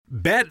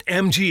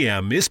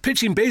BetMGM is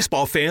pitching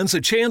baseball fans a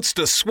chance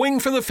to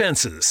swing for the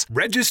fences.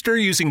 Register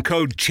using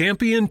code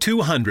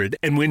CHAMPION200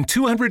 and win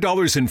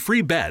 $200 in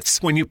free bets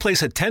when you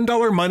place a $10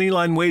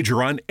 moneyline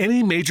wager on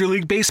any Major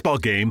League Baseball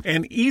game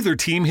and either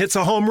team hits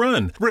a home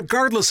run,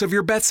 regardless of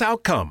your bet's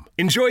outcome.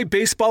 Enjoy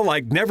baseball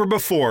like never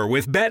before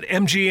with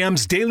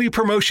BetMGM's daily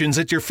promotions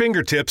at your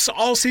fingertips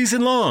all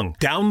season long.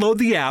 Download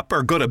the app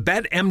or go to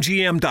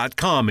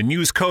BetMGM.com and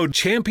use code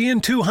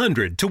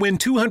CHAMPION200 to win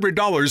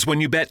 $200 when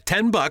you bet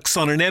 $10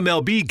 on an MLB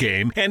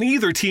game and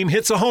either team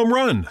hits a home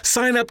run.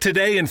 Sign up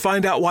today and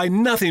find out why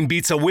nothing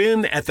beats a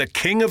win at the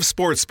King of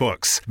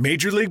Sportsbooks.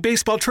 Major League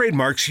Baseball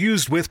trademarks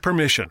used with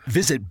permission.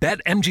 Visit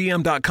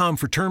BetMGM.com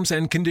for terms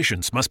and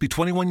conditions. Must be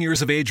 21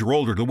 years of age or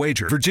older to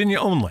wager. Virginia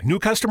only. New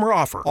customer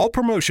offer. All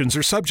promotions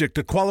are subject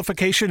to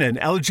qualification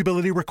and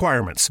eligibility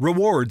requirements.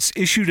 Rewards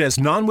issued as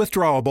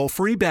non-withdrawable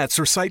free bets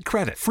or site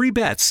credit. Free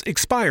bets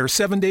expire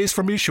 7 days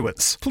from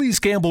issuance. Please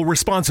gamble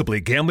responsibly.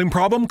 Gambling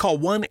problem? Call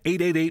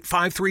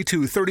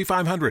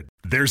 1-888-532-3500.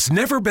 There's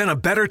never been a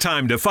better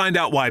time to find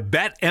out why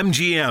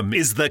BetMGM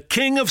is the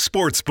king of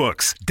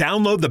sportsbooks.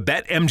 Download the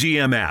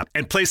BetMGM app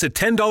and place a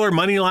 $10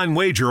 moneyline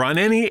wager on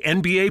any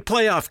NBA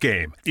playoff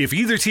game. If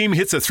either team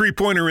hits a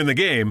three-pointer in the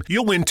game,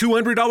 you'll win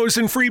 $200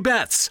 in free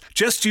bets.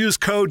 Just use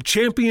code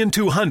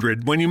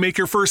CHAMPION200 when you make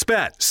your first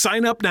bet.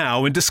 Sign up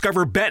now and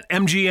discover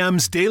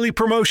BetMGM's daily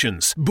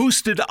promotions,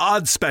 boosted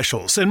odds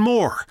specials, and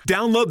more.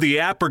 Download the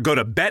app or go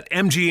to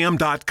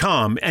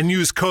BetMGM.com and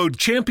use code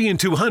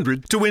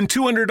CHAMPION200 to win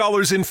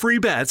 $200 in free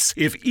bets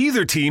if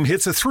either team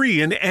hits a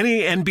three in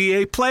any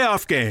NBA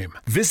playoff game.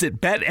 Visit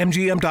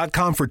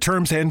BetMGM.com for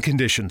terms and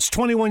conditions.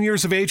 21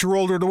 years of age or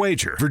older to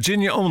wager.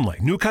 Virginia only.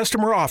 New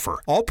customer offer.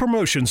 All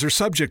promotions are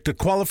subject to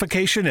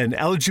qualification and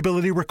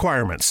eligibility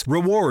requirements.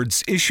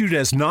 Rewards issued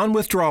as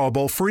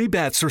non-withdrawable free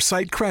bets or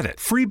site credit.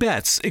 Free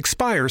bets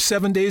expire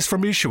 7 days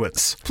from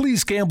issuance.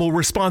 Please gamble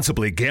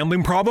responsibly.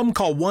 Gambling problem?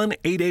 Call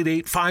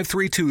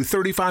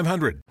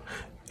 1-888-532-3500.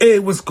 Hey,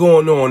 what's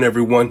going on,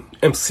 everyone?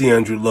 MC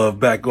Andrew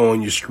Love back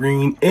on your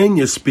screen and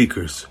your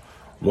speakers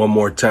one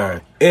more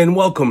time. And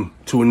welcome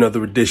to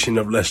another edition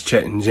of Let's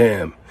Chat and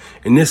Jam.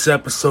 In this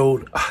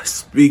episode, I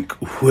speak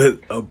with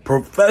a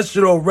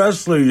professional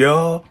wrestler,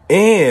 y'all.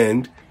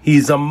 And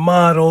he's a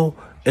model,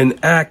 an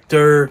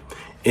actor,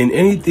 and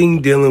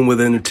anything dealing with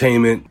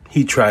entertainment,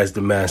 he tries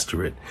to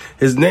master it.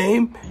 His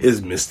name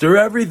is Mr.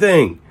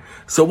 Everything.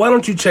 So why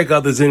don't you check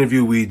out this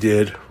interview we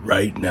did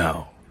right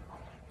now?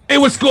 Hey,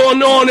 what's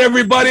going on,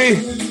 everybody?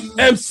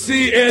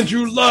 MC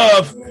Andrew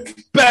Love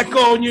back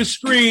on your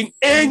screen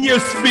and your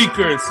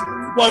speakers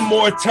one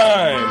more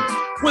time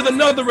with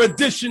another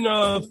edition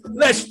of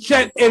Let's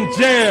Chat and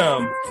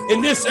Jam.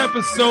 In this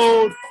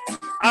episode,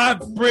 I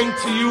bring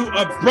to you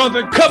a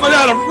brother coming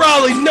out of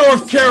Raleigh,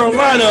 North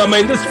Carolina. I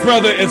mean, this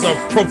brother is a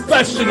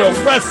professional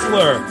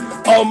wrestler,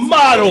 a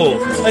model,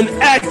 an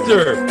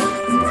actor,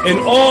 and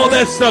all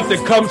that stuff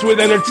that comes with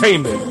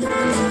entertainment.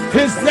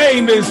 His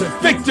name is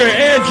Victor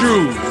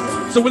Andrews.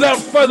 So without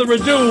further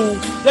ado,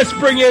 let's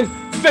bring in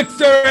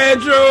Victor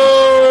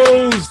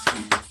Andrews.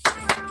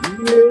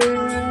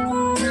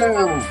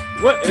 Yeah.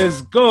 What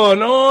is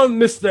going on,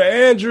 Mr.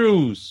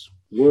 Andrews?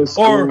 What's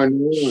going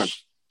on?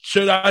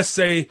 Should I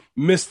say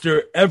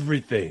Mr.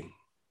 Everything?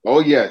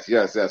 Oh, yes.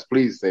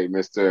 Please say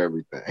Mr.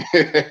 Everything.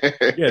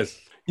 Yes.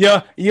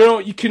 Yeah, you know,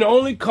 you can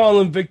only call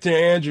him Victor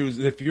Andrews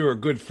if you're a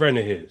good friend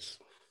of his.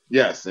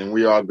 Yes, and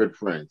we are good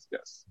friends,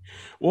 yes.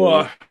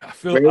 Well, I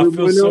feel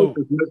so...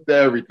 Mr.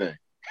 Everything.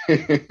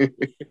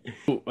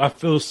 I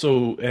feel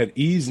so at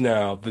ease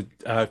now that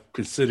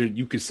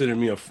you consider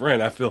me a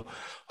friend. I feel,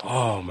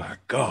 oh my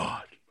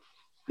God.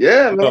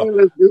 Yeah,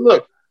 man.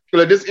 Look,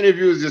 this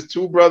interview is just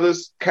two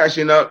brothers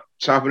catching up,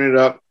 chopping it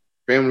up,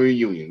 family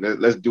reunion.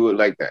 Let's do it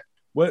like that.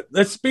 Well,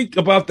 let's speak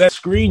about that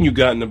screen you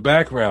got in the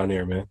background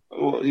there, man.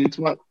 Well, you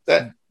talk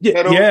that.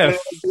 Yeah.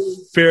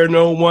 Fear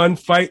no one,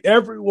 fight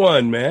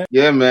everyone, man.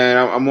 Yeah, man.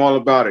 I'm all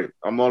about it.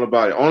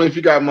 Only if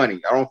you got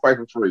money. I don't fight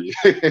for free.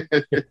 I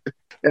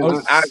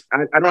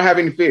don't have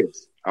any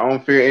fears. I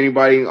don't fear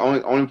anybody.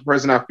 Only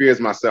person I fear is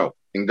myself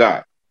and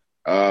God.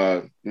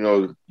 God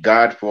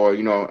for,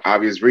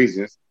 obvious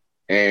reasons.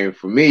 And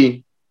for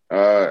me,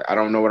 I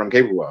don't know what I'm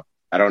capable of.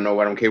 I don't know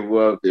what I'm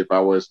capable of if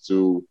I was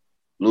to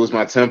lose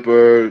my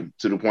temper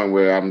to the point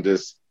where I'm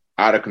just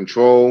out of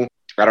control.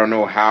 I don't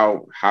know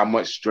how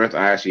much strength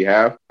I actually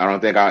have. I don't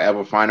think I'll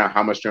ever find out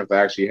how much strength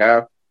I actually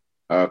have.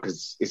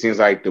 Because it seems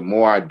like the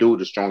more I do,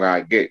 the stronger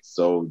I get.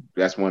 So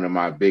that's one of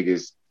my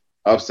biggest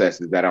upsets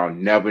is that I'll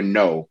never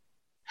know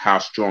how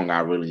strong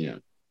I really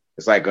am.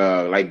 It's like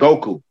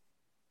Goku.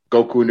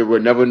 Goku will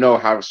never know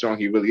how strong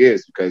he really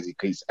is because he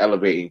keeps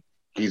elevating,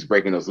 keeps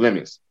breaking those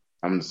limits.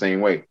 I'm the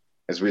same way.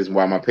 That's the reason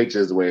why my picture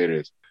is the way it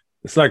is.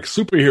 It's like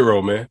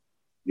superhero, man.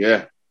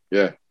 Yeah.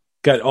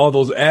 Got all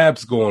those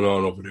abs going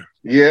on over there.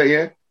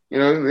 Yeah.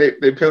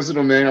 They penciled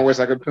them, man. I wish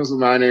I could pencil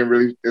mine in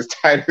really as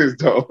tight as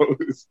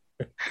those.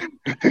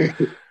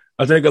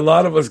 I think a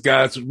lot of us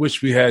guys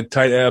wish we had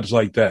tight abs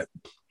like that.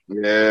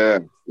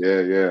 Yeah.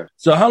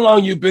 So how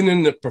long you been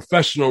in the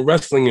professional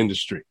wrestling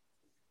industry?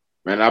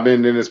 Man, I've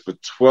been in this for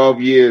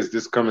 12 years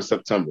this coming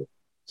September.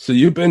 So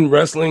you've been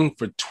wrestling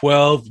for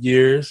 12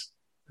 years?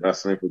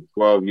 Wrestling for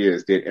 12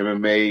 years. Did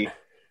MMA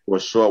for a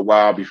short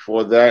while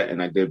before that,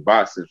 and I did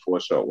boxing for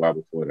a short while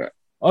before that.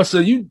 Oh, so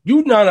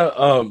you're not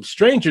a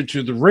stranger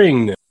to the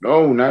ring then?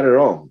 No, not at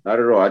all. Not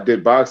at all. I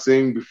did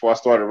boxing before I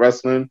started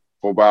wrestling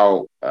for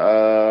about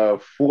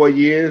 4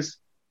 years.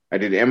 I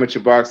did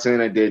amateur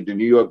boxing. I did the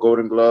New York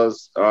Golden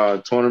Gloves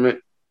tournament.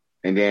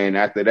 And then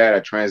after that, I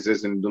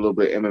transitioned a little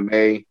bit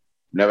MMA.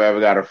 Never ever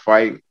got a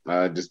fight.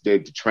 Just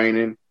did the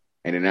training.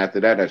 And then after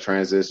that, I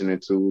transitioned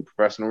into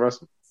professional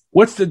wrestling.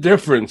 What's the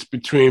difference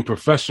between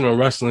professional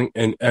wrestling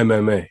and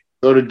MMA?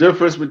 So the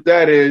difference with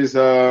that is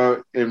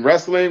in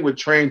wrestling, we're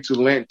trained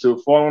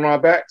to fall on our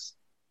backs.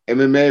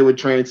 MMA, we're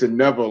trained to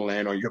never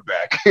land on your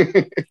back.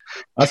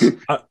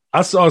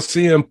 I saw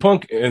CM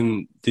Punk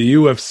in the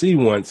UFC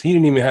once. He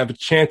didn't even have a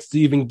chance to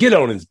even get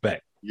on his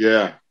back.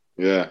 Yeah.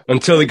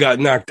 Until he got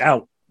knocked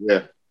out.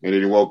 Yeah, and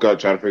then he woke up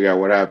trying to figure out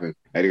what happened.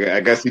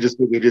 I guess he just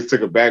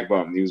took a back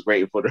bump. He was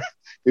waiting for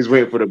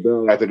the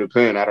bell after the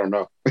pin. I don't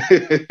know.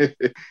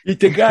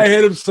 The guy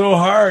hit him so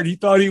hard he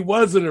thought he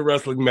was in a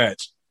wrestling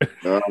match.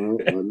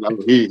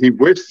 He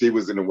wished he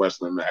was in a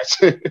wrestling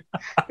match.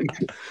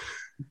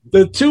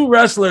 The two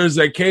wrestlers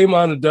that came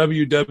on the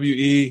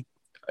WWE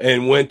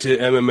and went to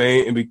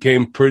MMA and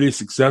became pretty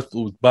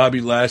successful was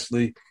Bobby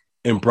Lashley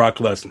and Brock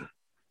Lesnar.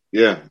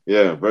 Yeah,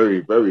 very,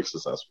 very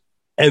successful.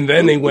 And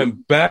then they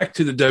went back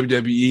to the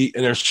WWE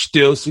and are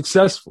still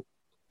successful.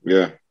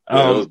 Yeah,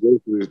 those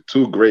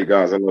two great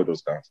guys. I love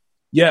those guys.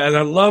 Yeah, and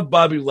I love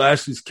Bobby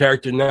Lashley's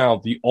character now,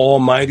 the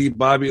almighty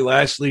Bobby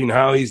Lashley, and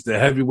how he's the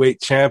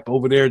heavyweight champ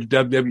over there at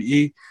the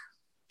WWE.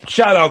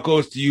 Shout out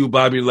goes to you,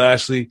 Bobby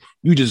Lashley.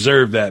 You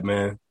deserve that,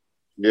 man.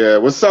 Yeah,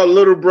 what's up,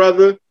 little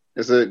brother?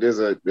 There's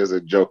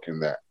a joke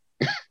in that.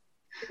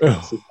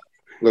 A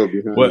little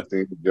behind the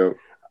scenes joke.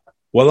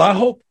 Well, I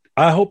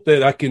hope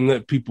that I can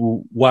let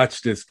people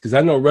watch this because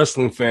I know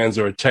wrestling fans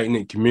are a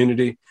tight-knit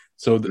community.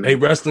 So, hey,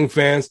 wrestling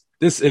fans,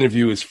 this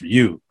interview is for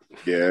you.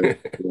 Yeah.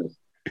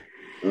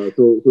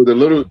 So the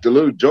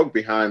little joke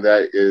behind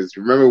that is,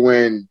 remember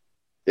when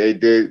they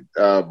did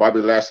Bobby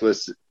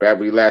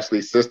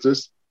Lashley's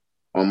sisters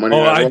on Monday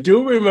Night Raw? I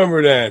do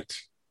remember that.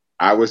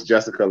 I was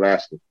Jessica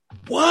Lashley.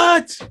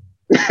 What?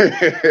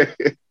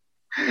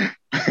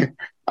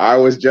 I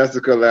was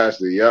Jessica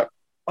Lashley. Yep.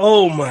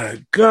 Oh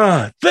my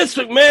God, Vince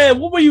McMahon,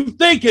 what were you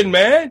thinking,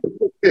 man?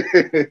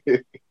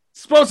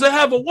 Supposed to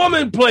have a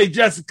woman play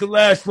Jessica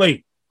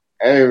Lashley.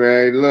 Hey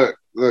man, look,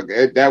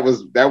 that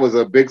was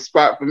a big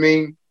spot for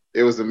me.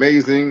 It was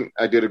amazing.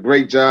 I did a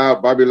great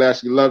job. Bobby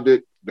Lashley loved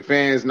it. The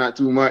fans, not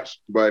too much,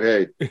 but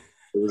hey, it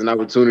was an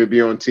opportunity to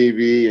be on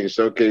TV and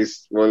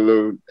showcase a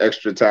little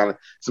extra talent,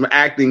 some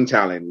acting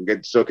talent,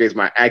 get to showcase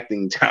my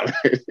acting talent.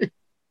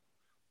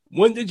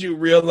 When did you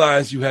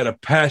realize you had a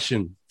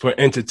passion for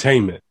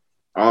entertainment?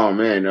 Oh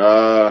man,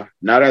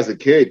 not as a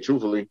kid,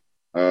 truthfully.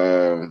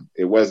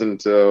 It wasn't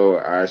until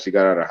I actually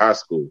got out of high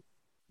school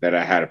that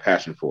I had a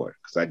passion for it,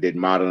 because I did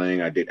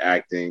modeling, I did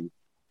acting,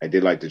 I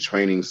did like the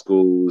training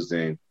schools,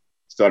 and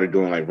started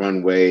doing like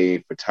runway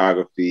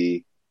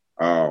photography.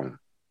 I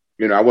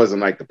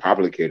wasn't like the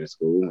popular kid in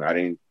school. I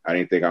didn't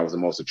think I was the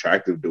most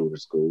attractive dude in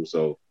school.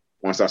 So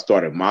once I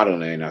started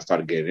modeling, I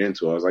started getting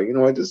into it. I was like, you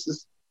know what, this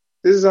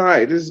is all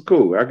right. This is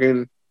cool. I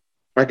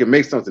can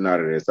make something out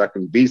of this. I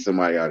can be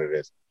somebody out of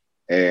this.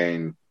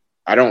 And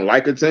I don't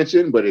like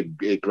attention, but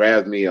it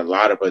grabs me a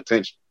lot of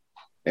attention.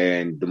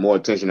 And the more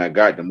attention I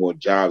got, the more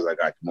jobs I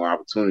got, the more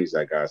opportunities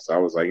I got. So I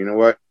was like, you know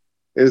what?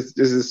 This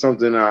is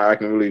something I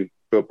can really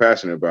feel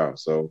passionate about.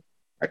 So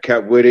I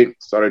kept with it,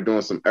 started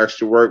doing some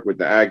extra work with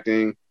the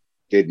acting,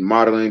 did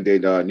modeling,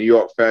 did New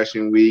York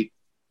Fashion Week.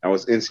 I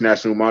was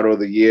International Model of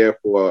the Year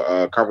for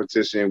a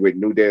competition with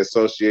New Day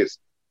Associates.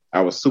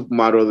 I was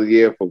Supermodel of the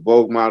Year for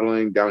Vogue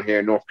Modeling down here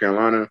in North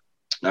Carolina.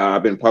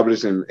 I've been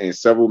published in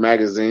several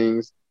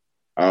magazines.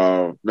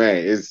 Man,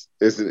 it's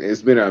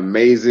been an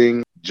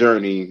amazing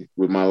journey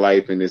with my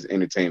life in this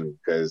entertainment,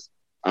 because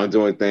I'm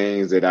doing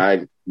things that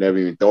I never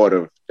even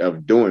thought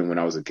of doing when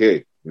I was a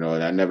kid.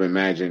 I never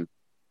imagined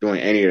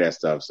doing any of that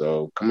stuff.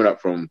 So coming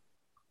up from,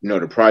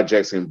 the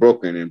projects in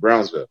Brooklyn and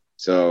Brownsville.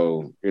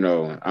 So,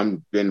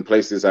 I'm been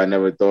places I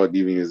never thought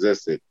even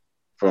existed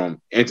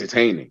from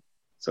entertaining.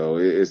 So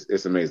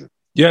it's amazing.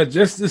 Yeah,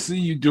 just to see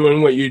you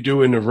doing what you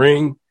do in the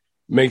ring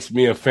makes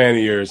me a fan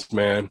of yours,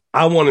 man.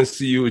 I want to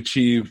see you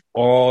achieve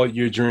all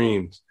your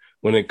dreams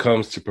when it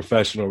comes to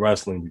professional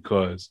wrestling,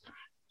 because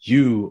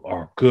you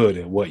are good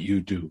at what you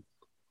do.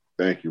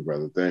 Thank you,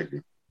 brother. Thank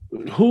you.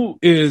 Who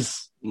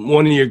is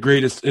one of your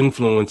greatest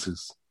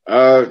influences?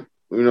 As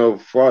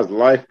far as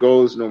life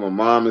goes, my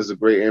mom is a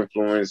great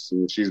influence,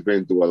 and she's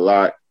been through a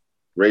lot,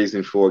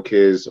 raising 4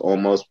 kids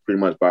almost pretty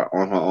much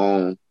on her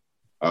own,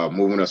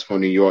 moving us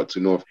from New York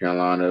to North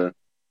Carolina,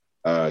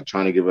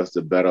 trying to give us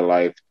the better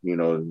life.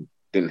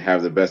 Didn't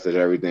have the best of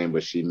everything,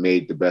 but she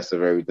made the best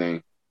of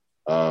everything.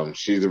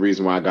 She's the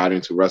reason why I got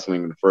into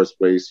wrestling in the first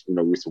place.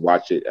 We used to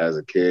watch it as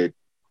a kid.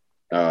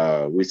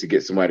 We used to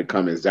get somebody to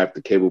come and zap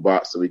the cable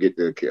box so we get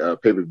the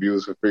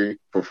pay-per-views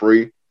for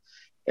free.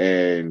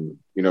 And,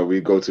 you know,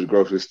 we go to the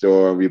grocery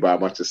store and we buy a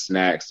bunch of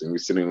snacks and we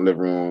sit in the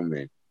living room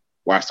and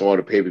watch all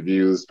the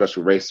pay-per-views.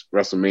 Special Race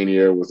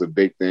WrestleMania was a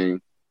big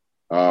thing.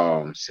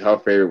 Her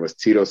favorite was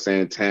Tito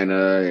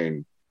Santana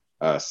and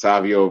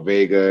Savio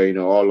Vega, you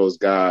know, all those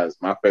guys.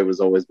 My favorite's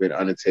always been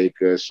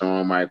Undertaker,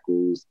 Shawn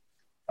Michaels.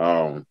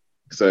 So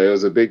it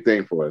was a big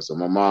thing for us. So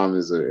my mom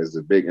is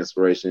a big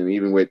inspiration,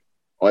 even with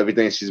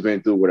everything she's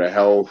been through with her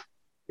health,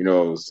 you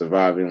know,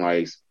 surviving,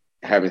 like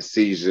having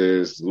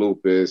seizures,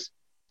 lupus,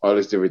 all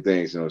these different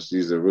things. You know,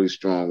 she's a really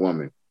strong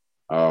woman.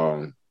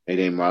 And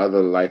then my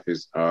other life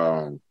is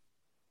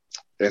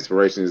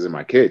inspiration is in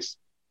my kids.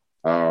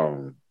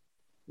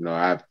 You know,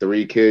 I have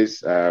 3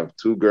 kids. I have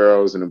 2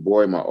 girls and a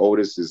boy. My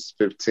oldest is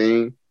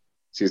 15.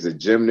 She's a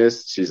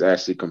gymnast. She's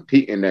actually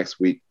competing next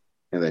week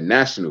in the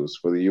nationals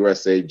for the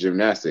USA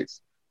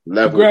gymnastics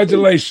level.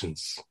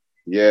 Congratulations.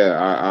 Yeah,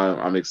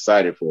 I'm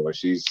excited for her.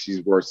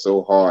 She's worked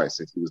so hard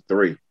since she was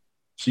 3.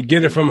 She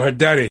get it from her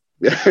daddy.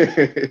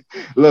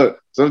 Look,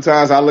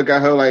 sometimes I look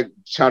at her like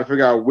trying to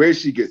figure out where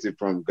she gets it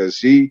from, because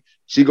she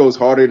goes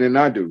harder than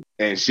I do.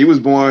 And she was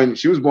born a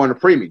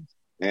preemie.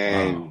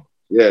 And wow.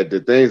 Yeah, the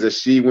things that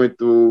she went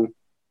through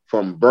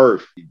from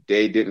birth,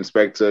 they didn't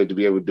expect her to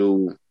be able to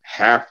do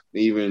half,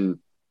 even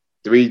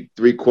three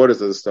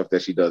quarters of the stuff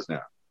that she does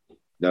now.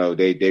 No,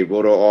 they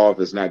wrote her off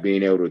as not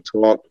being able to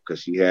talk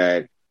because she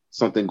had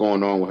something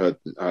going on with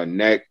her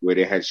neck where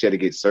she had to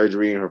get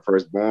surgery in her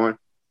firstborn.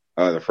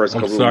 I'm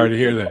sorry to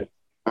hear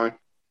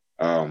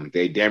that.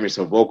 They damaged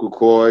her vocal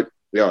cord.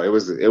 It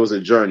was a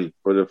journey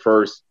for the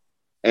first.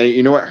 And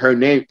you know what? Her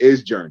name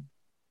is Journey,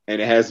 and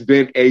it has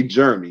been a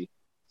journey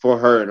for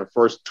her in the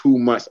first 2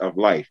 months of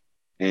life,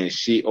 and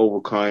she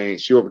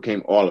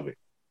overcame all of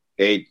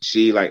it.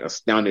 She like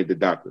astounded the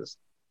doctors.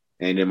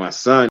 And then my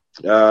son,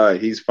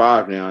 he's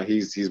 5 now.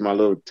 He's my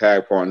little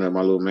tag partner, my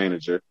little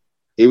manager.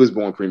 He was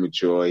born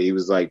premature. He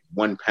was like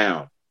 1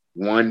 pound,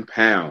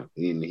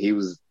 and he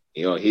was,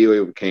 he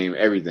overcame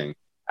everything.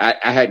 I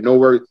had no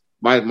words.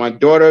 My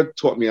daughter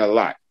taught me a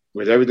lot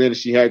with everything that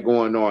she had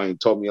going on. It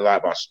taught me a lot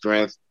about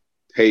strength,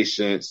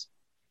 patience,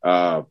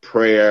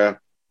 prayer,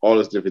 all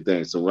those different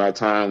things. So that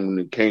time when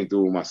it came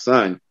through with my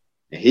son,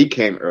 and he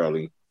came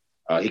early,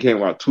 he came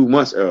about 2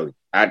 months early.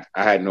 I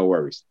had no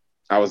worries.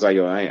 I was like,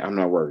 I'm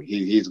not worried.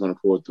 He's going to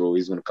pull through.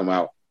 He's going to come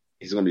out.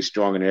 He's going to be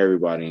stronger than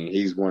everybody. And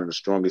he's one of the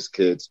strongest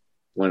kids,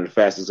 one of the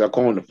fastest. I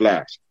call him the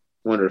Flash.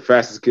 One of the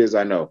fastest kids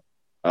I know,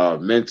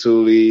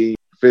 mentally,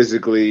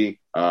 physically,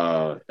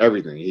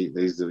 everything.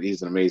 He's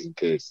an amazing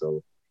kid.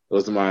 So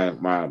those are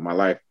my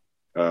life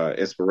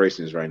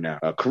inspirations right now.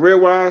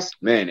 Career-wise,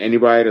 man,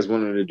 anybody that's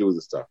willing to do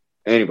this stuff.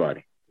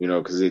 Anybody, you know,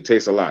 because it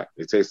takes a lot.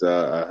 It takes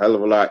a hell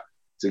of a lot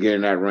to get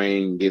in that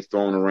ring, get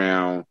thrown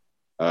around,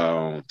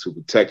 to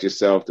protect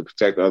yourself, to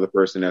protect the other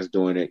person that's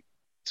doing it,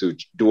 to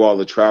do all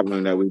the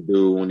traveling that we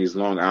do on these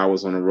long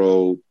hours on the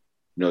road,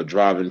 you know,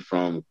 driving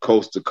from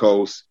coast to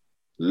coast.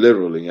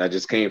 Literally, I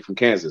just came from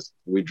Kansas.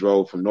 We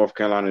drove from North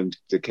Carolina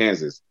to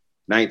Kansas,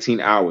 19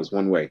 hours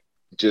one way,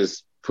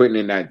 just putting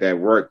in that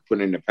work,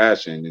 putting in the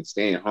passion and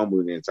staying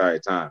humble the entire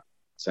time.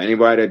 So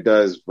anybody that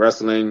does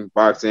wrestling,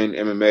 boxing,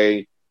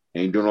 MMA,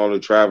 and you're doing all the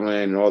traveling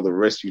and all the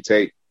risks you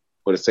take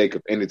for the sake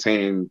of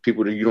entertaining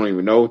people that you don't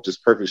even know,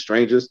 just perfect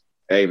strangers,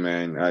 hey,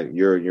 man,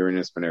 you're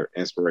an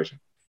inspiration.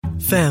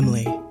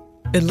 Family.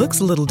 It looks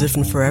a little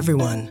different for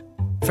everyone.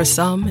 For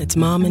some, it's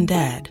mom and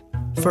dad.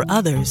 For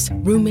others,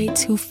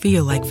 roommates who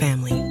feel like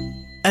family.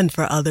 And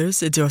for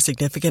others, it's your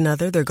significant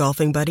other, their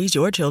golfing buddies,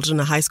 your children,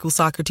 a high school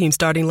soccer team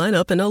starting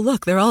lineup, and oh,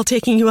 look, they're all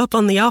taking you up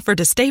on the offer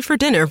to stay for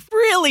dinner,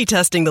 really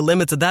testing the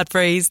limits of that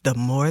phrase, the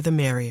more the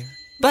merrier.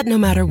 But no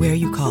matter where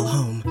you call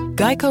home,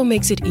 GEICO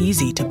makes it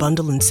easy to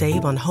bundle and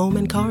save on home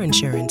and car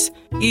insurance.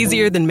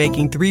 Easier than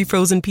making 3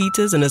 frozen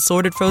pizzas and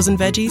assorted frozen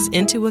veggies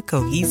into a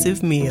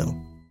cohesive meal.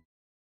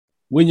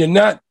 When you're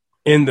not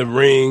in the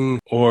ring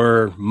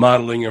or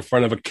modeling in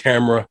front of a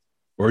camera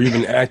or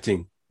even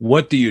acting,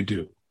 what do you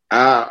do?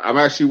 I'm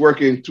actually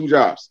working 2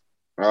 jobs.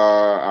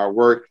 I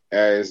work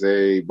as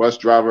a bus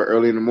driver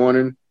early in the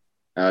morning.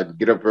 I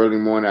get up early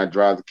in the morning. I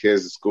drive the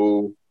kids to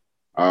school.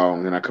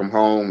 Then I come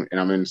home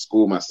and I'm in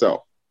school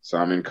myself. So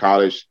I'm in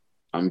college.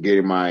 I'm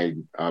getting my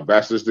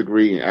bachelor's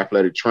degree in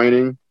athletic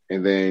training.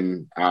 And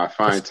then I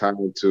find time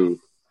to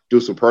do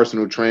some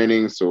personal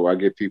training. So I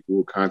get people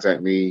who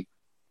contact me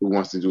who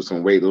wants to do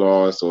some weight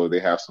loss or they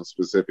have some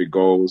specific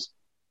goals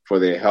for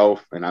their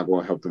health. And I go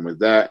and help them with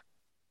that.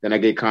 Then I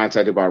get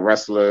contacted by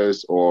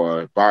wrestlers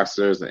or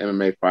boxers and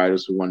MMA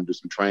fighters who want to do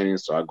some training.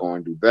 So I go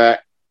and do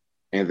that.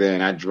 And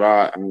then I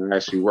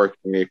actually work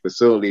in a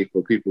facility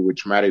for people with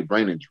traumatic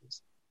brain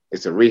injuries.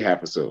 It's a rehab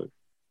facility.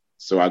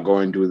 So I go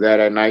and do that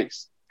at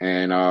nights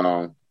and,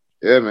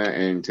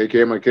 and take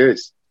care of my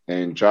kids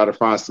and try to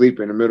find sleep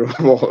in the middle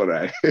of all of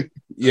that.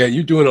 Yeah,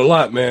 you're doing a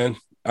lot, man.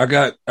 I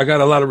got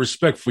a lot of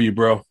respect for you,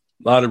 bro. A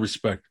lot of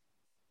respect.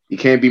 You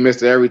can't be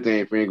Mr. Everything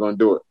if you ain't going to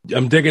do it.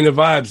 I'm digging the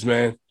vibes,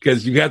 man,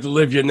 because you got to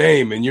live your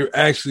name and you're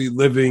actually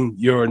living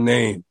your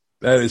name.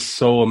 That is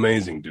so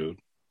amazing, dude.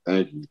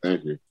 Thank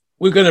you.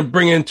 we're going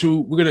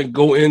to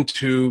go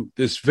into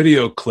this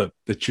video clip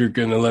that you're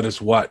going to let us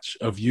watch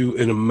of you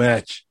in a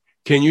match.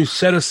 Can you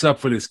set us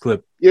up for this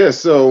clip? Yeah,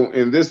 so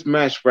in this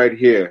match right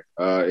here,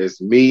 it's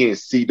me and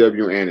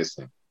C.W.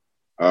 Anderson.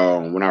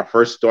 When I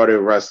first started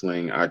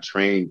wrestling, I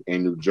trained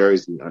in New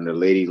Jersey under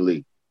Lady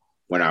Lee.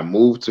 When I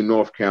moved to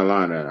North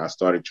Carolina, I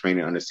started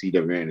training under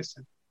C.W.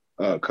 Anderson.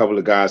 A couple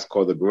of guys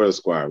called the Gorilla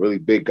Squad, really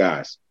big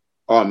guys.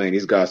 Oh, man,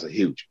 these guys are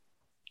huge.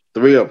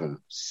 3 of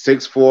them,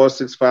 6'4",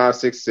 6'5",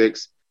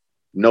 6'6",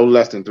 no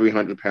less than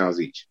 300 pounds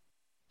each.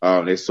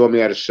 They saw me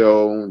at a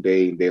show.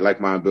 They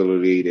liked my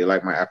ability. They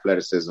liked my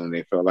athleticism.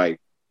 They felt like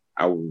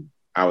I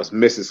was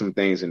missing some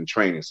things in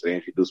training, so they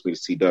introduced me to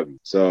CW.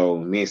 So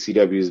me and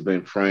CW has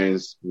been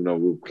friends. You know,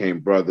 we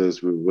became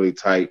brothers. We were really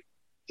tight.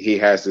 He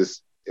has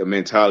this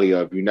mentality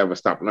of you never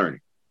stop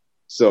learning.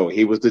 So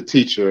he was the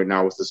teacher and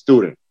I was the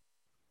student.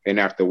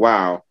 And after a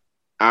while,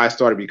 I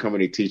started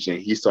becoming a teacher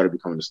and he started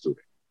becoming a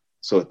student.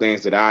 So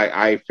things that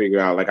I figure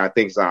out, like I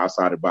think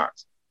outside the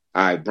box.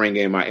 I bring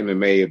in my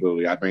MMA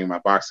ability. I bring in my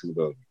boxing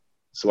ability.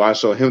 So I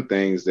show him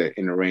things that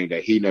in the ring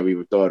that he never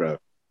even thought of.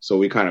 So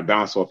we kind of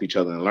bounce off each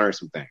other and learn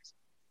some things.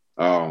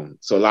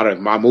 So a lot of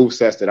my move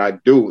sets that I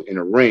do in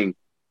the ring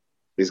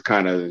is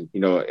kind of, you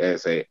know,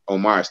 as a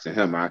homage to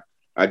him.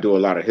 I do a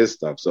lot of his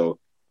stuff. So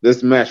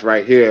this match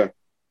right here,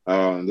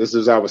 this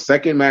is our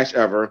second match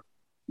ever,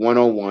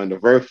 1-on-1. The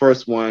very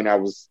first one, I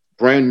was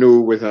brand new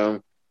with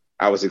him.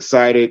 I was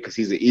excited because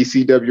he's an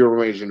ECW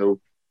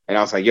original. And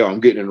I was like, yo,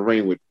 I'm getting in the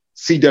ring with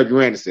C.W.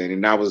 Anderson.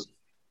 And I was,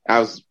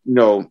 you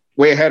know,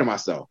 way ahead of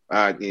myself.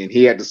 And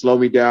he had to slow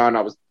me down.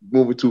 I was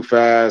moving too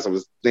fast. I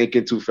was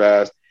thinking too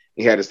fast.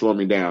 He had to slow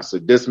me down. So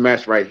this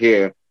match right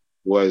here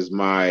was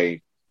my,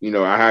 you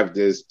know, I have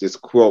this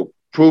quote,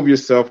 prove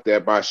yourself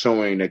that by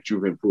showing that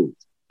you've improved.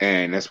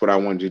 And that's what I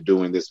wanted to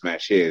do in this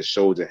match here, is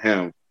show to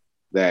him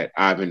that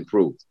I've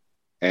improved.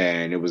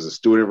 And it was a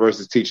student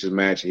versus teachers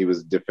match. He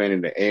was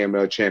defending the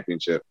AML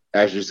championship.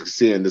 As you can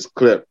see in this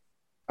clip,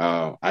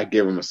 I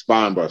give him a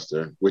spine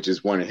buster, which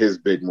is one of his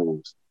big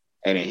moves.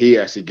 And then he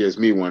actually gives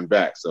me one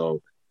back.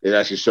 So it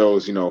actually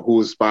shows, you know,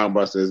 whose spine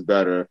buster is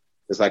better.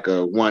 It's like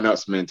a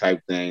one-upsman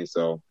type thing.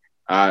 So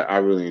I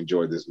really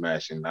enjoyed this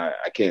match, and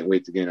I can't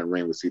wait to get in the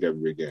ring with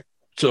CW again.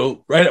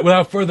 So right,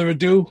 without further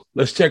ado,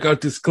 let's check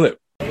out this clip.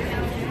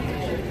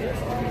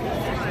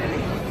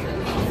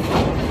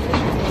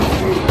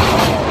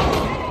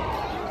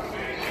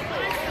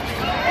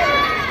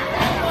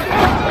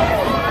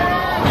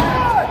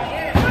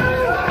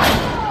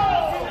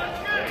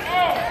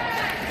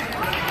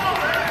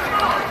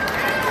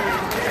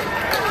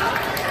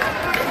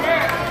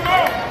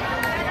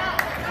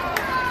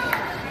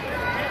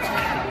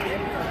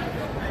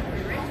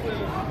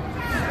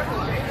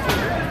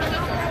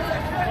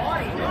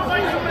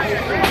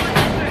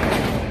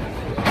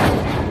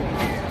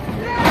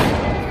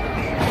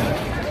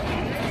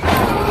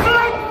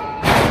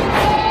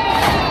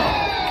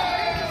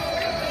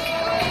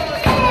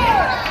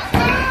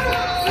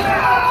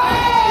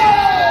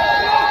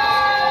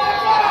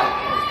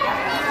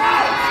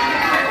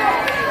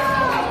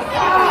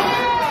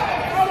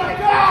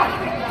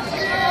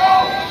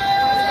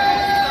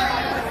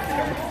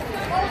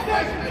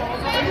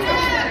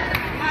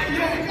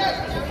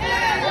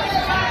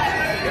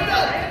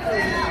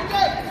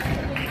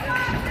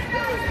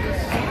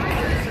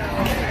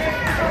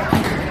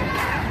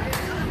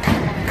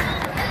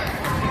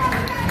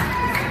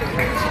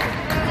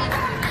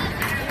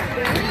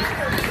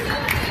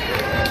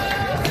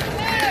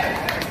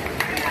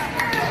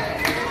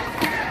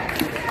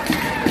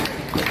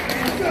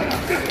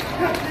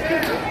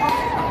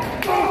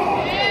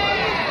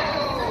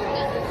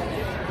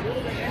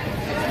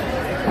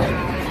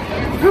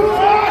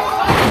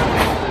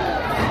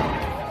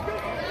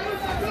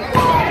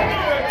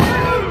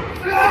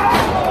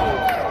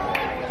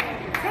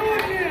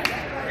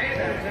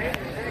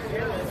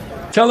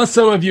 Tell us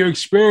some of your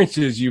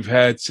experiences you've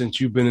had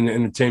since you've been in the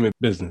entertainment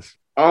business.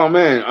 Oh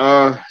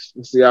man,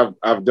 see,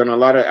 I've done a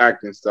lot of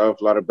acting stuff,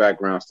 a lot of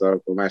background stuff.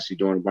 I'm actually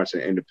doing a bunch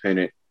of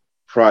independent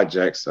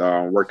projects.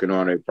 Working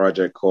on a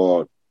project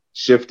called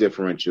Shift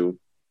Differential.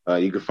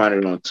 You can find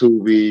it on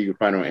Tubi. You can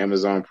find it on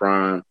Amazon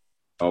Prime.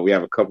 We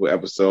have a couple of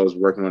episodes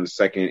working on the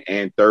second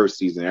and third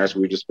season.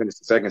 Actually, we just finished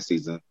the second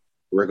season.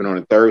 We're working on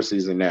the third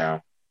season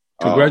now.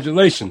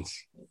 Congratulations.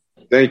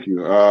 Thank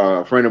you.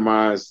 A friend of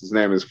mine, his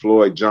name is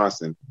Floyd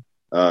Johnson.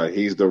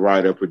 He's the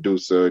writer,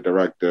 producer,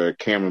 director,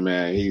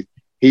 cameraman.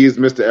 He's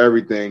Mr.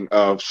 Everything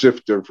of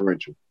Shift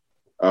Differential.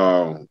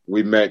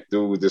 We met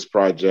through this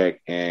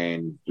project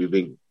and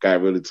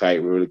got really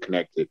tight. We're really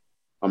connected.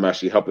 I'm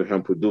actually helping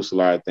him produce a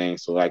lot of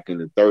things. So like in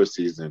the third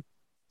season,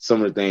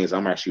 some of the things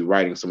I'm actually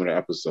writing some of the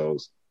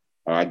episodes.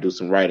 I do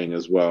some writing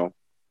as well.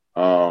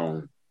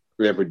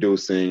 We're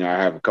producing.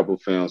 I have a couple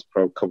of films,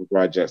 couple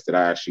projects that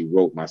I actually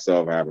wrote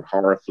myself. I have a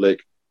horror flick.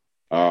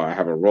 I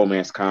have a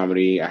romance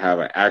comedy. I have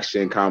an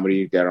action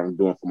comedy that I'm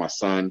doing for my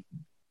son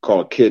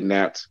called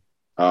Kidnapped.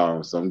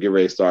 So I'm getting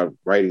ready to start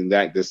writing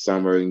that this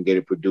summer and get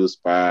it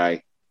produced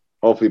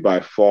hopefully by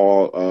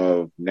fall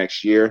of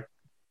next year.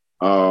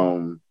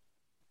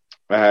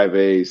 I have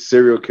a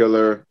serial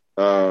killer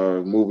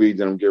movie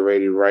that I'm getting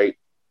ready to write.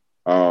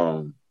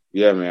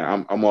 Yeah,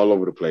 man, I'm all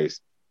over the place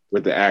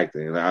with the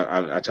acting.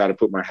 I try to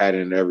put my hat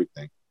in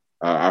everything.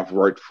 I've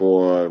worked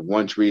for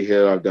One Tree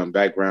Hill. I've done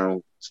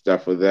background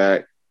stuff for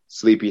that.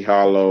 Sleepy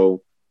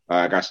Hollow.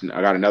 I got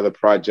another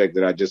project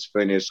that I just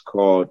finished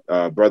called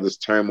Brothers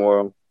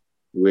Turmoil,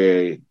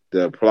 where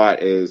the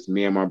plot is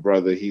me and my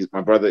brother.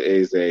 My brother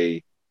is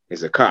a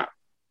cop,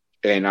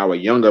 and our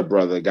younger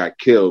brother got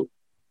killed,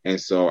 and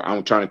so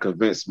I'm trying to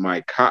convince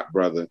my cop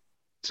brother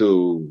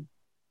to,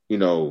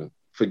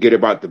 forget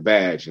about the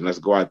badge and let's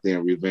go out there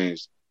and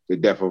revenge the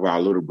death of our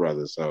little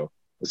brother. So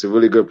it's a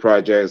really good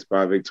project. It's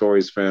by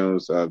Victorious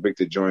Films.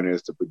 Victor Joyner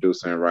is the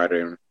producer and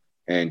writer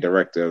and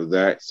director of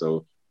that.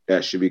 So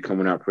that should be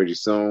coming out pretty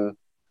soon.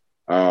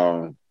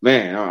 Man,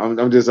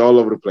 I'm just all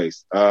over the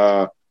place.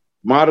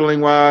 Modeling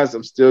wise,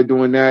 I'm still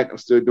doing that. I'm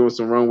still doing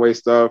some runway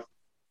stuff.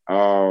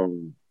 Got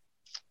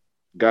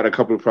a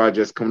couple of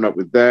projects coming up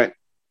with that.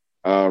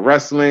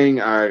 Wrestling,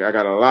 I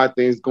got a lot of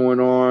things going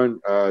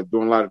on,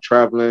 doing a lot of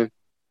traveling.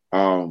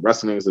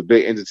 Wrestling is a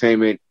big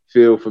entertainment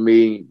field for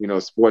me,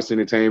 sports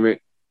entertainment.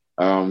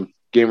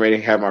 Getting ready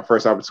to have my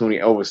first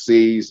opportunity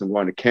overseas. I'm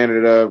going to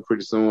Canada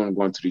pretty soon. I'm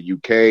going to the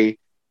UK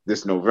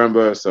this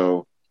November.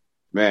 So,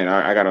 man,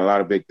 I got a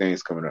lot of big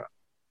things coming up.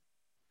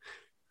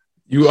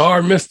 You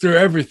are Mr.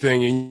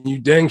 Everything, and you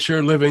dang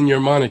sure live in your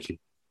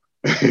monarchy.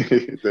 Thank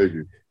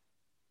you.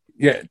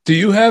 Yeah. Do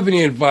you have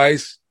any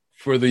advice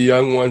for the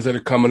young ones that are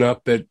coming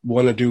up that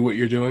want to do what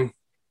you're doing?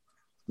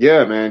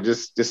 Yeah, man,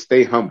 just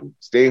stay humble.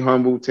 Stay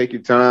humble. Take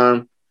your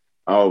time.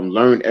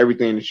 Learn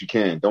everything that you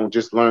can. Don't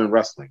just learn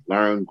wrestling.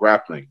 Learn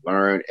grappling.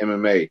 Learn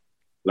MMA.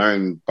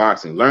 Learn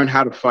boxing. Learn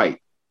how to fight.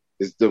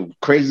 It's the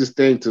craziest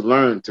thing to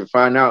learn, to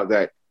find out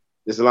that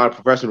there's a lot of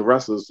professional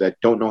wrestlers that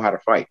don't know how to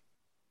fight.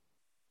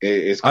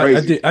 It's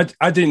crazy.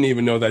 I didn't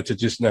even know that till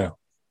just now.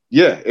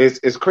 Yeah,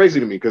 it's crazy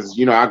to me because,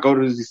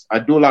 I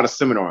do a lot of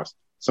seminars.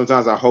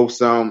 Sometimes I host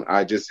some.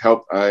 I just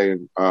helped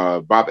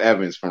Bob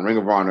Evans from Ring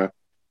of Honor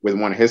with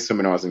one of his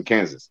seminars in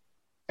Kansas.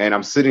 And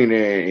I'm sitting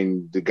there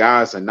and the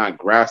guys are not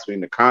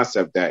grasping the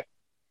concept that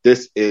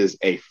this is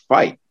a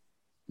fight.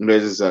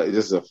 This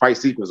is a fight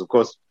sequence. Of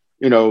course,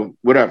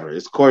 whatever.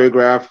 It's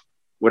choreographed,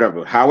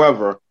 whatever.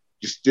 However,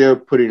 you're still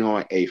putting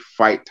on a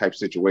fight type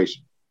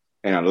situation.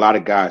 And a lot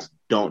of guys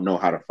don't know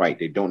how to fight.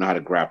 They don't know how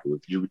to grapple.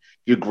 If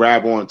you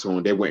grab onto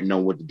them, they wouldn't know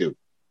what to do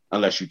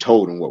unless you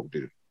told them what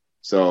to do.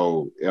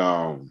 So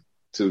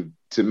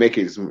to make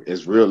it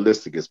as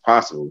realistic as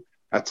possible,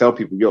 I tell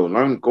people,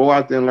 go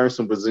out there and learn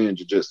some Brazilian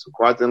Jiu-Jitsu.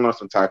 Go out there and learn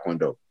some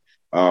Taekwondo.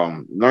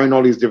 Learn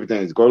all these different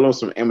things. Go learn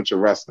some amateur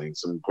wrestling,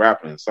 some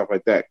grappling, stuff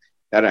like that.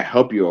 That'll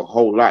help you a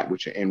whole lot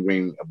with your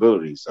in-ring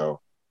ability.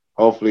 So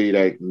hopefully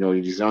that,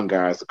 these young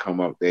guys that come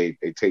up, they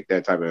take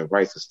that type of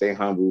advice to stay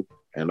humble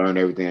and learn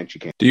everything that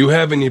you can. Do you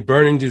have any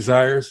burning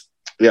desires?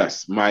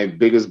 Yes. My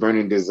biggest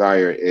burning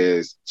desire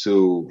is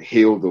to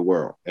heal the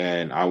world.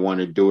 And I want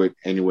to do it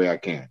any way I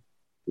can,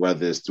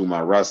 whether it's through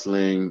my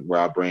wrestling,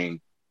 where I bring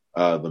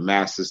the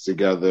masses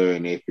together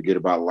and they forget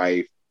about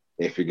life.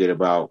 They forget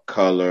about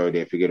color.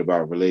 They forget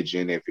about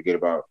religion. They forget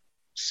about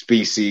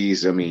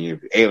species. I mean, if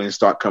aliens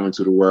start coming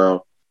to the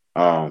world,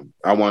 I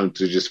want them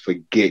to just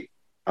forget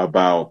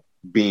about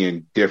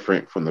being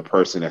different from the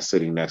person that's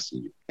sitting next to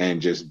you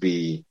and just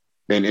be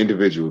an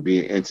individual, be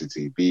an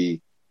entity,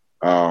 be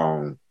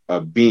a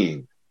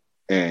being,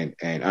 and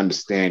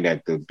understand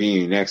that the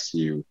being next to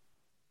you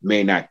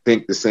may not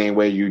think the same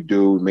way you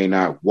do, may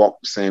not walk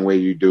the same way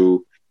you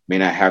do, may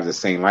not have the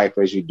same life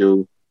as you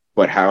do.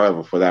 But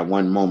however, for that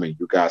one moment,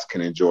 you guys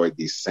can enjoy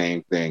the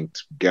same thing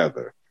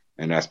together.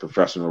 And that's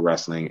professional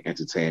wrestling,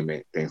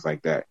 entertainment, things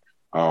like that.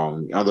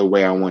 The other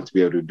way I want to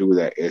be able to do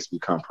that is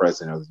become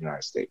president of the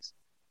United States.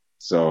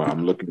 So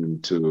I'm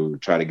looking to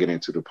try to get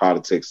into the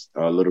politics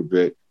a little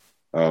bit,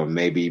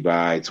 maybe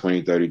by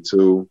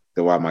 2032,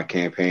 throw out my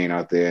campaign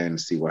out there and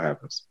see what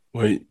happens.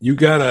 Well, you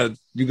gotta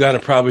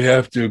probably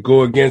have to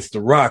go against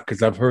The Rock,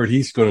 because I've heard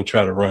he's going to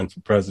try to run for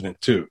president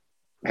too.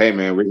 Hey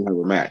man, we're gonna have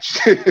a match.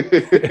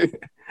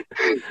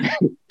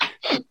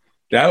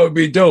 That would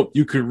be dope.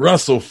 You could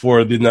wrestle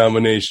for the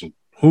nomination.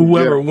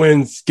 Whoever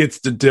wins gets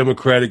the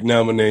Democratic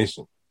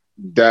nomination.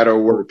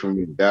 That'll work for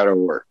me. That'll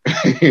work.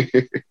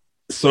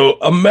 So,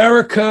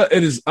 America,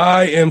 it is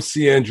I,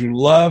 MC Andrew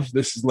Love.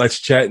 This is Let's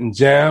Chat and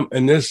Jam.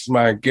 And this is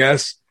my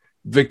guest,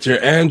 Victor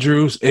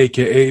Andrews,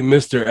 a.k.a.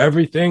 Mr.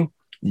 Everything.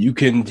 You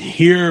can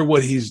hear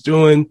what he's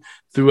doing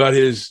throughout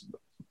his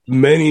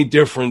many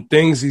different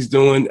things he's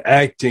doing,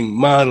 acting,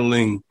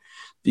 modeling.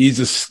 He's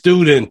a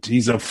student.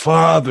 He's a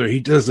father. He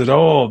does it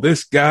all.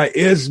 This guy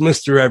is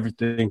Mr.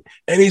 Everything.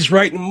 And he's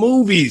writing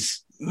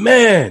movies.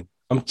 Man,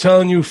 I'm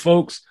telling you,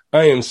 folks,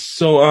 I am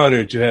so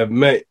honored to have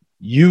met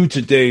you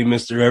today,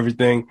 Mr.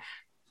 Everything.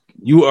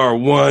 You are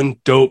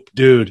one dope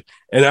dude.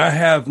 And I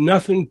have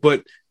nothing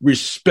but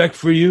respect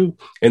for you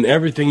and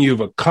everything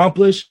you've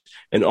accomplished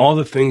and all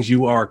the things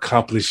you are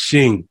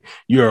accomplishing.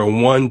 You are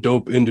one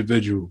dope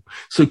individual.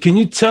 So can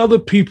you tell the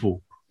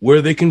people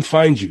where they can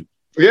find you?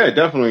 Yeah,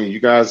 definitely. You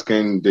guys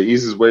can, the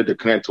easiest way to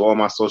connect to all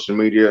my social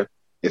media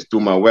is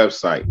through my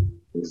website.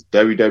 It's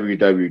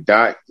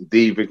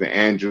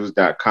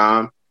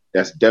www.thevictorandrews.com.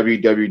 That's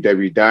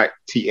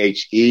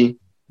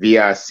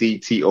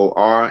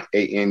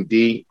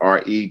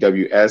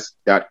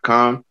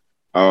www.thevictorandrews.com.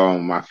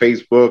 My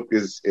Facebook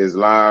is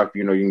live.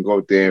 You can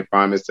go there and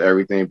find Mr.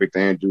 Everything, Victor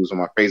Andrews on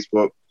my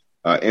Facebook.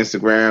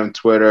 Instagram,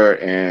 Twitter,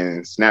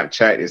 and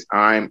Snapchat is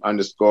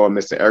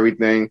I'm_Mr.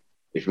 Everything.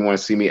 If you want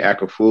to see me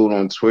act a fool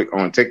on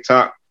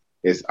TikTok,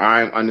 it's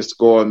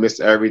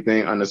I'm_Mr.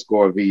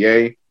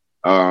 Everything_VA.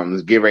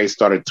 Let's get ready to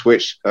start a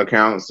Twitch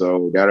account,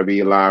 so that'll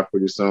be live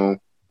pretty soon.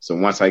 So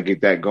once I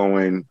get that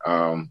going,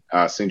 I'll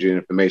send you the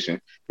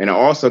information. And I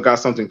also got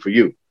something for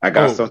you. I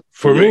got something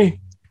for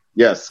me.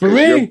 Yes, for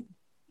me.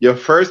 Your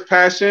first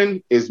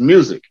passion is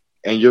music,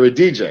 and you're a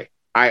DJ.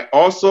 I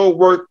also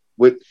work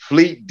with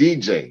Fleet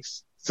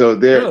DJs. So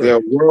they're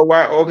a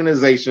worldwide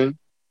organization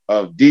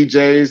of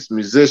DJs,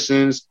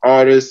 musicians,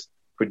 artists,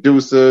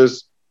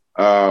 producers,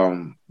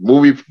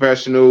 movie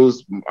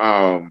professionals,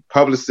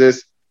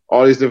 publicists,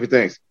 all these different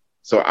things.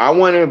 So I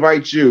want to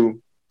invite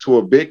you to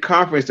a big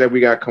conference that we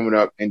got coming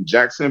up in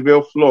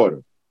Jacksonville,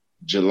 Florida,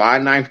 July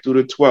 9th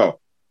through the 12th.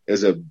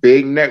 It's a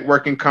big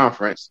networking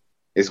conference.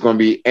 It's going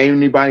to be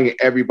anybody and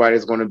everybody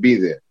is going to be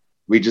there.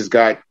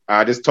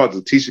 I just talked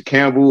to Tisha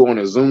Campbell on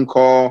a Zoom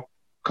call a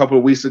couple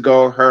of weeks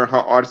ago. Her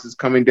artist is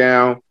coming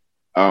down.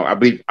 I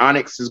believe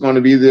Onyx is going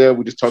to be there.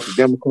 We just talked to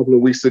them a couple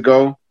of weeks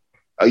ago.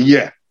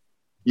 They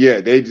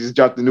just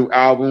dropped a new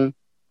album.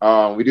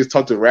 We just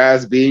talked to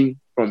Raz B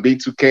from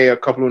B2K a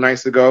couple of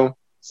nights ago.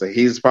 So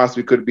he's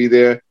possibly could be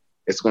there.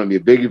 It's going to be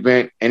a big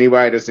event.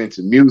 Anybody that's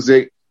into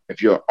music,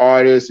 if you're an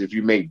artist, if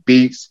you make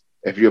beats,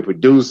 if you're a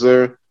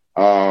producer,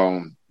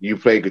 you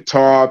play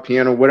guitar,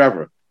 piano,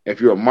 whatever. If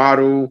you're a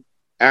model,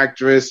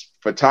 actress,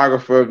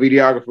 photographer,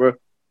 videographer,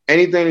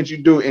 anything that you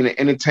do in the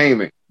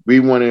entertainment, we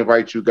want to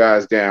invite you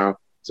guys down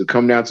to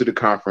come down to the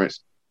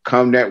conference,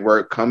 come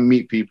network, come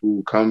meet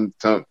people, come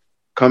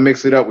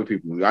mix it up with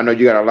people. I know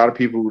you got a lot of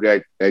people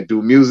that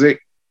do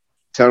music.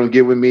 Tell them,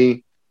 get with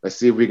me. Let's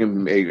see if we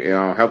can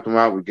help them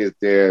out. We get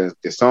their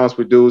songs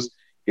produced,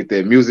 get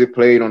their music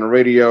played on the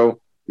radio.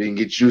 We can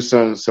get you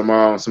some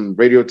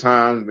radio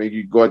time. Maybe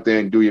you go out there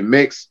and do your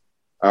mix.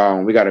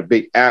 We got a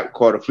big app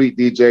called the Fleet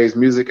DJs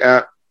Music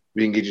app.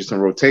 We can get you some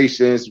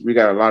rotations. We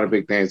got a lot of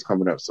big things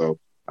coming up. So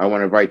I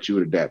want to invite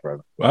you to that,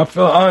 brother. Well, I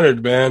feel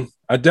honored, man.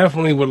 I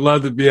definitely would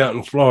love to be out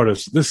in Florida.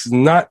 So this is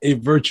not a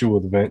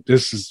virtual event.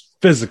 This is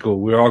physical.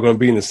 We're all going to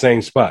be in the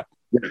same spot.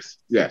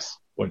 Yes.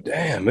 Well,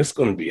 damn, it's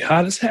going to be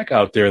hot as heck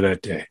out there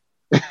that day.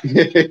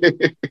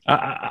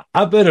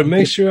 I better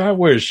make sure I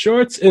wear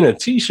shorts and a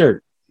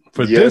T-shirt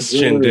for this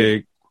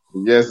shindig.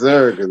 Yes,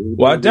 sir.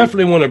 Well, I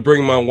definitely want to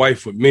bring my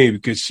wife with me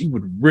because she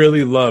would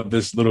really love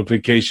this little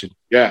vacation.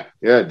 Yeah,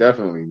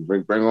 definitely.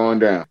 Bring her on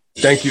down.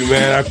 Thank you,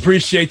 man. I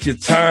appreciate your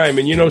time.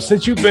 And,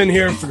 since you've been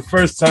here for the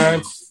first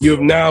time, you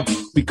have now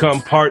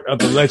become part of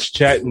the Let's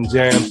Chat and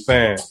Jam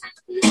fan,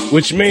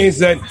 which means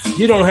that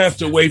you don't have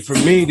to wait for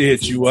me to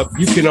hit you up.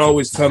 You can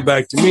always come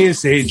back to me and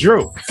say, hey,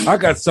 Drew, I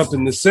got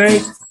something to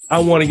say. I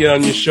want to get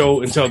on your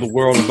show and tell the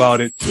world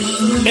about it.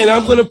 And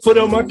I'm going to put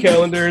on my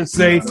calendar and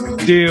say,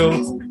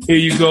 deal, here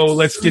you go.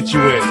 Let's get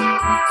you in.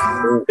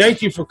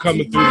 Thank you for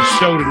coming through the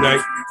show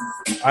tonight.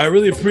 I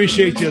really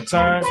appreciate your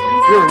time.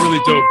 You're a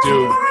really dope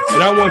dude.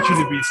 And I want you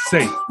to be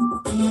safe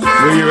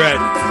where you're at,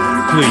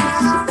 please.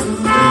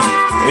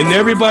 And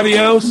everybody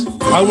else,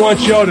 I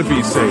want y'all to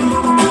be safe.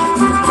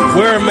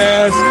 Wear a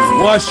mask,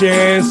 wash your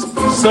hands,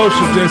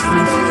 social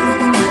distance.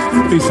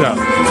 Peace out.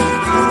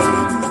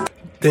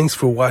 Thanks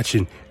for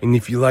watching. And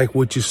if you like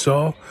what you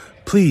saw,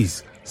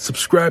 please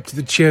subscribe to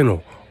the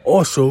channel.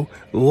 Also,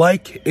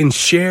 like and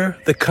share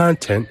the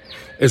content,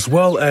 as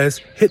well as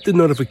hit the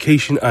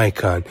notification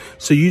icon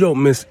so you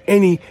don't miss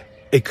a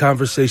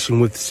Conversation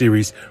with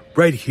series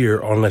right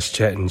here on Let's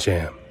Chat and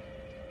Jam.